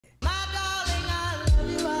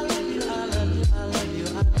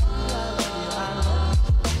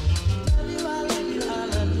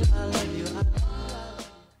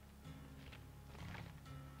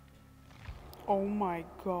Oh my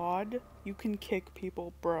god. You can kick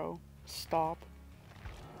people, bro. Stop.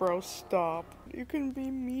 Bro, stop. You can be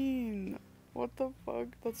mean. What the fuck?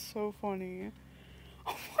 That's so funny.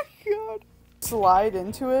 Oh my god. Slide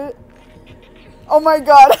into it. Oh my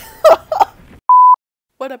god.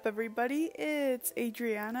 What up everybody, it's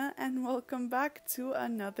Adriana and welcome back to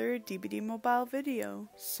another DBD Mobile video.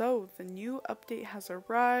 So the new update has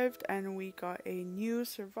arrived and we got a new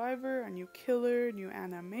survivor, a new killer, new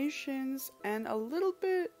animations, and a little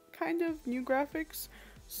bit kind of new graphics.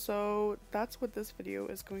 So that's what this video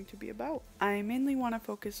is going to be about. I mainly want to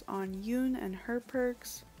focus on Yun and her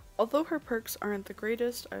perks. Although her perks aren't the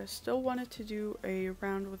greatest, I still wanted to do a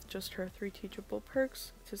round with just her 3 teachable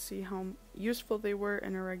perks to see how useful they were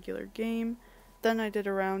in a regular game. Then I did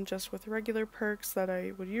a round just with regular perks that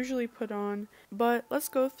I would usually put on, but let's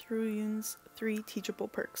go through Yun's 3 teachable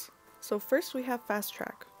perks. So first we have Fast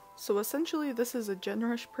Track. So essentially this is a Gen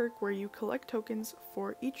Rush perk where you collect tokens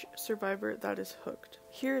for each survivor that is hooked.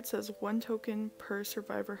 Here it says 1 token per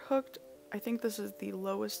survivor hooked. I think this is the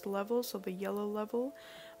lowest level, so the yellow level.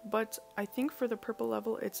 But I think for the purple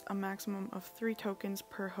level it's a maximum of 3 tokens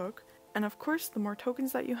per hook, and of course the more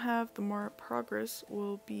tokens that you have, the more progress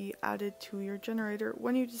will be added to your generator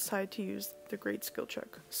when you decide to use the great skill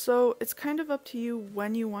check. So it's kind of up to you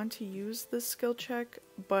when you want to use this skill check,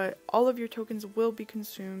 but all of your tokens will be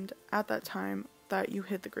consumed at that time that you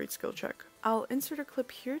hit the great skill check. I'll insert a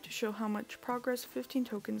clip here to show how much progress 15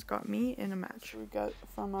 tokens got me in a match. We got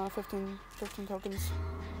from 15 tokens.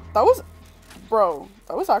 Bro,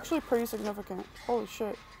 that was actually pretty significant. Holy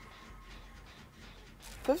shit.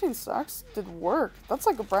 15 stacks did work. That's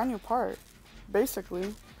like a brand new part,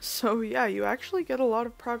 basically. So yeah, you actually get a lot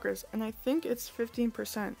of progress, and I think it's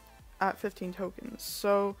 15% at 15 tokens,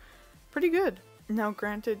 so pretty good. Now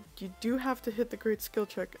granted, you do have to hit the great skill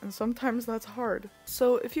check, and sometimes that's hard.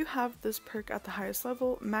 So if you have this perk at the highest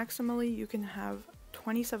level, maximally you can have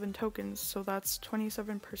 27 tokens, so that's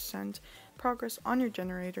 27% progress on your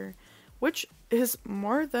generator, which is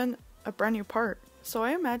more than a brand new part. So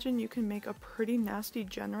I imagine you can make a pretty nasty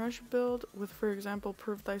Gen Rush build with, for example,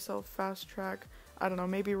 Prove Thyself, Fast Track, I don't know,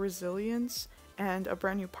 maybe Resilience, and a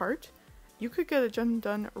brand new part. You could get a gen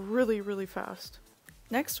done really fast.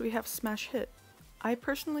 Next we have Smash Hit. I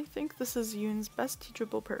personally think this is Yun's best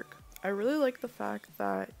teachable perk. I really like the fact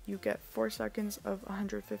that you get 4 seconds of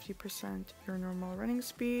 150% your normal running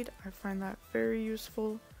speed. I find that very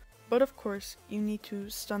useful. But of course, you need to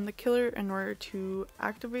stun the killer in order to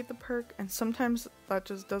activate the perk, and sometimes that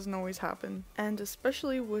just doesn't always happen. And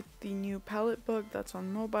especially with the new palette bug that's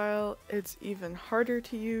on mobile, it's even harder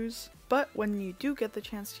to use. But when you do get the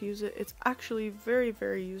chance to use it, it's actually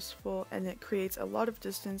very useful, and it creates a lot of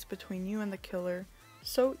distance between you and the killer.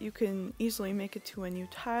 So you can easily make it to a new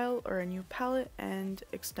tile or a new palette and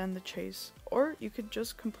extend the chase. Or you could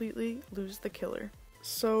just completely lose the killer.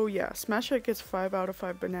 So yeah, Smash Hit gets 5 out of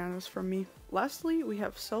 5 bananas from me. Lastly, we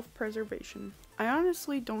have Self-Preservation. I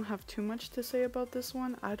honestly don't have too much to say about this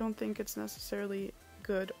one. I don't think it's necessarily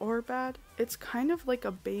good or bad. It's kind of like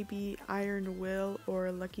a baby Iron Will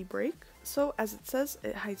or Lucky Break. So as it says,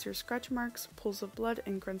 it hides your scratch marks, pulls of blood,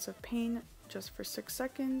 and grunts of pain just for 6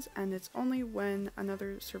 seconds, and it's only when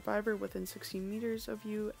another survivor within 60 meters of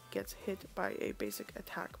you gets hit by a basic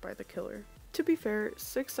attack by the killer. To be fair,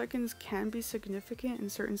 6 seconds can be significant in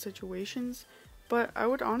certain situations, but I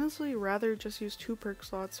would honestly rather just use 2 perk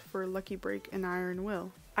slots for Lucky Break and Iron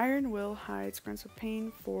Will. Iron Will hides grunts of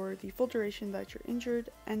pain for the full duration that you're injured,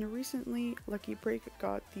 and recently Lucky Break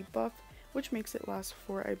got the buff, which makes it last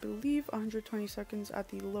for, I believe, 120 seconds at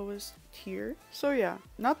the lowest tier. So yeah,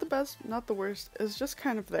 not the best, not the worst, it's just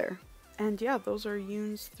kind of there. And yeah, those are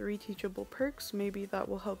Yun's 3 teachable perks. Maybe that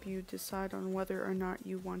will help you decide on whether or not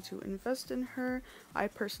you want to invest in her. I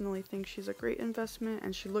personally think she's a great investment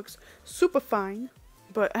and she looks super fine.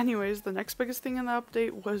 But anyways, the next biggest thing in the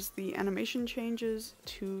update was the animation changes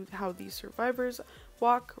to how these survivors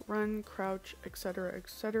walk, run, crouch,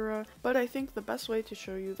 etc. But I think the best way to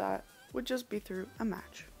show you that would just be through a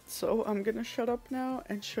match. So I'm gonna shut up now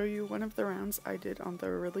and show you one of the rounds I did on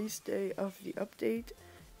the release day of the update.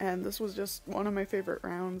 And this was just one of my favorite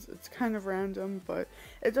rounds. It's kind of random, but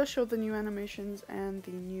it does show the new animations and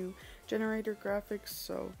the new generator graphics,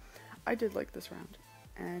 so I did like this round.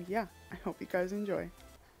 And yeah, I hope you guys enjoy.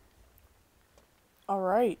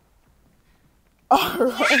 Alright.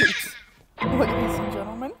 Ladies and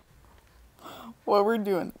gentlemen. What we're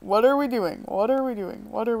doing. What are we doing? What are we doing?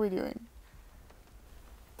 What are we doing?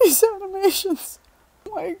 These animations.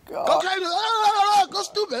 Oh my god. Go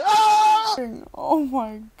stupid. Ah! Oh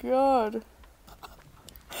my god.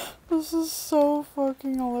 This is so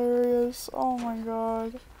fucking hilarious. Oh my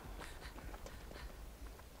god.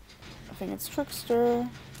 think it's trickster.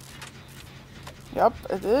 Yep,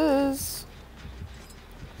 it is.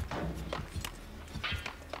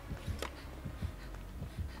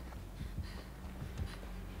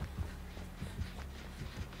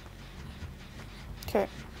 Okay.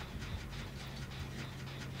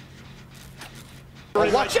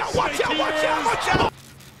 Watch out, watch out, watch out, watch out!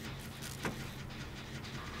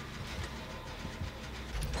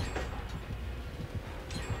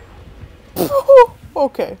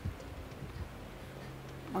 Okay.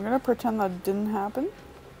 I'm gonna pretend that didn't happen.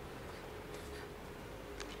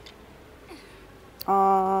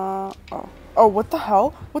 Oh. Oh, what the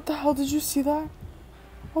hell? What the hell? Did you see that?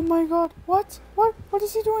 Oh my god. What? What? What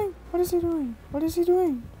is he doing? What is he doing? What is he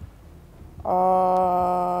doing?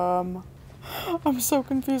 I'm so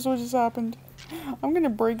confused what just happened. I'm gonna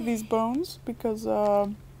break these bones because, I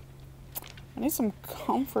need some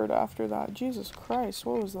comfort after that. Jesus Christ,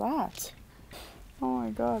 what was that? Oh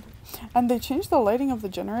my god. And they changed the lighting of the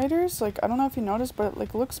generators. Like, I don't know if you noticed, but it,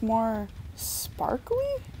 like, looks more sparkly?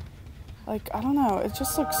 Like, I don't know. It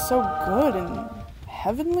just looks so good and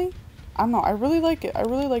heavenly. I don't know. I really like it. I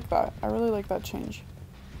really like that. I really like that change.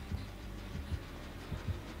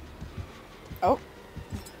 Oh.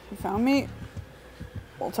 He found me.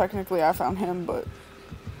 Well, technically I found him, but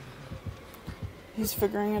he's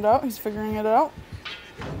figuring it out. He's figuring it out.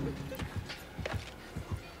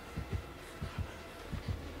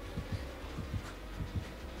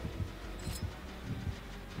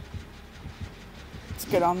 Let's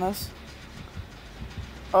get on this.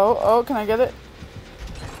 Oh, can I get it?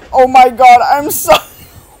 Oh my god, I'm so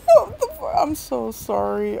what the fuck? I'm so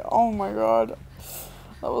sorry. Oh my god.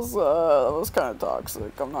 That was kind of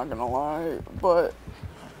toxic, I'm not gonna lie, but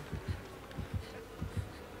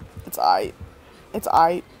it's aight. It's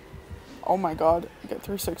aight. Oh my god, get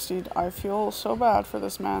 360'd. I feel so bad for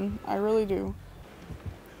this man. I really do.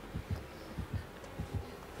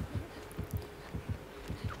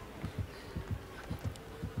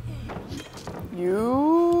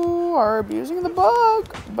 You are abusing the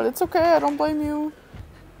bug, but it's okay, I don't blame you.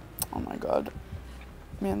 Oh my god.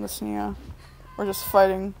 Me and this Nia. We're just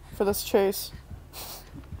fighting for this chase.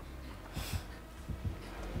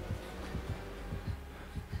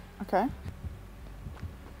 Okay.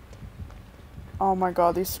 Oh my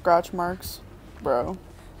god, these scratch marks. Bro.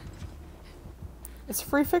 It's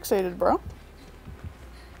free fixated, bro.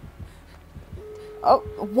 Oh,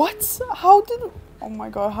 what? How did... Oh my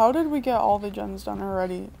god, how did we get all the gens done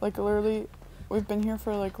already? Like, literally, we've been here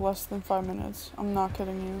for, like, less than 5 minutes. I'm not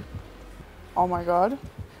kidding you. Oh my god.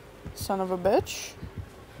 Son of a bitch.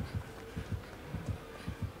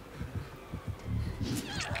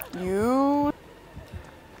 You...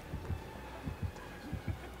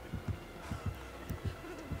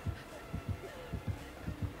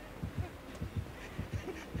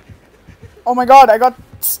 Oh my god, I got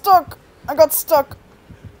stuck! I got stuck!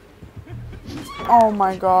 Oh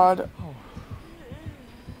my god.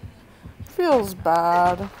 Feels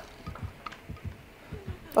bad.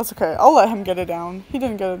 That's okay, I'll let him get it down. He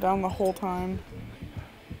didn't get it down the whole time.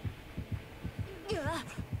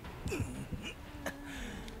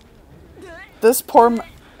 This poor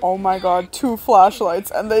oh my god, 2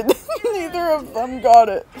 flashlights and they neither of them got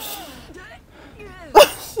it.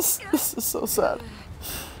 This is so sad.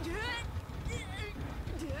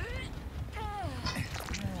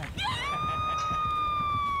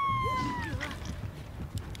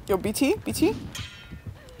 Yo, BT? BT?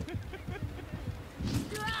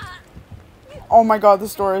 Oh my god,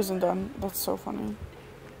 this door isn't done. That's so funny.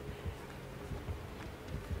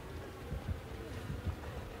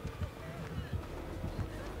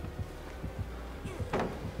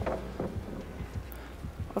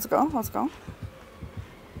 Let's go, let's go.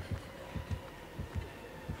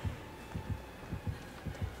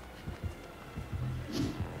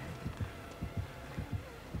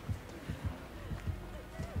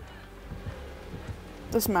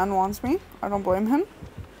 This man wants me. I don't blame him.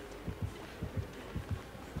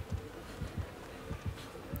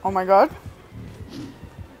 Oh my god.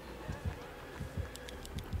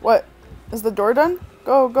 What? Is the door done?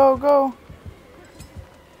 Go, go, go.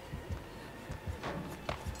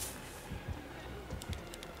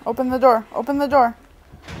 Open the door. Open the door.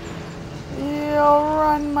 You'll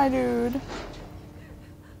run, my dude.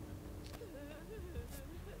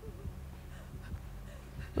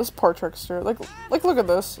 This poor trickster. Like, look at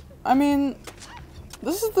this. I mean,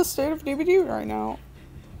 this is the state of DBD right now.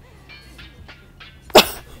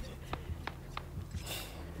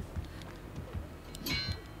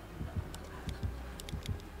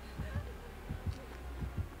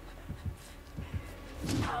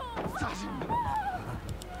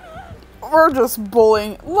 We're just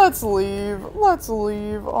bullying. Let's leave. Let's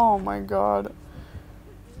leave. Oh my god.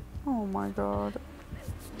 Oh my god.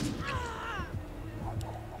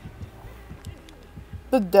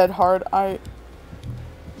 The dead hard.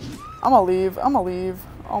 I'ma leave. I'ma leave.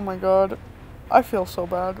 Oh my god. I feel so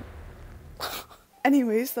bad.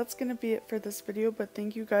 Anyways, that's gonna be it for this video, but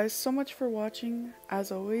thank you guys so much for watching.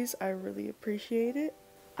 As always, I really appreciate it.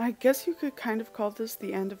 I guess you could kind of call this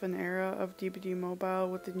the end of an era of DBD Mobile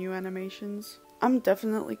with the new animations. I'm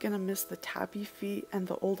definitely gonna miss the tappy feet and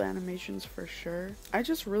the old animations for sure. I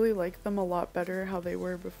just really like them a lot better how they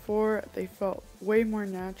were before. They felt way more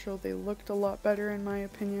natural, they looked a lot better in my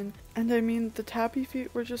opinion. And I mean, the tappy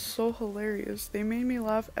feet were just so hilarious. They made me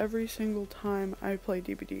laugh every single time I play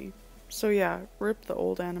DBD. So yeah, rip the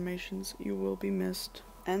old animations, you will be missed.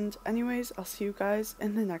 And anyways, I'll see you guys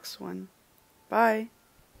in the next one. Bye!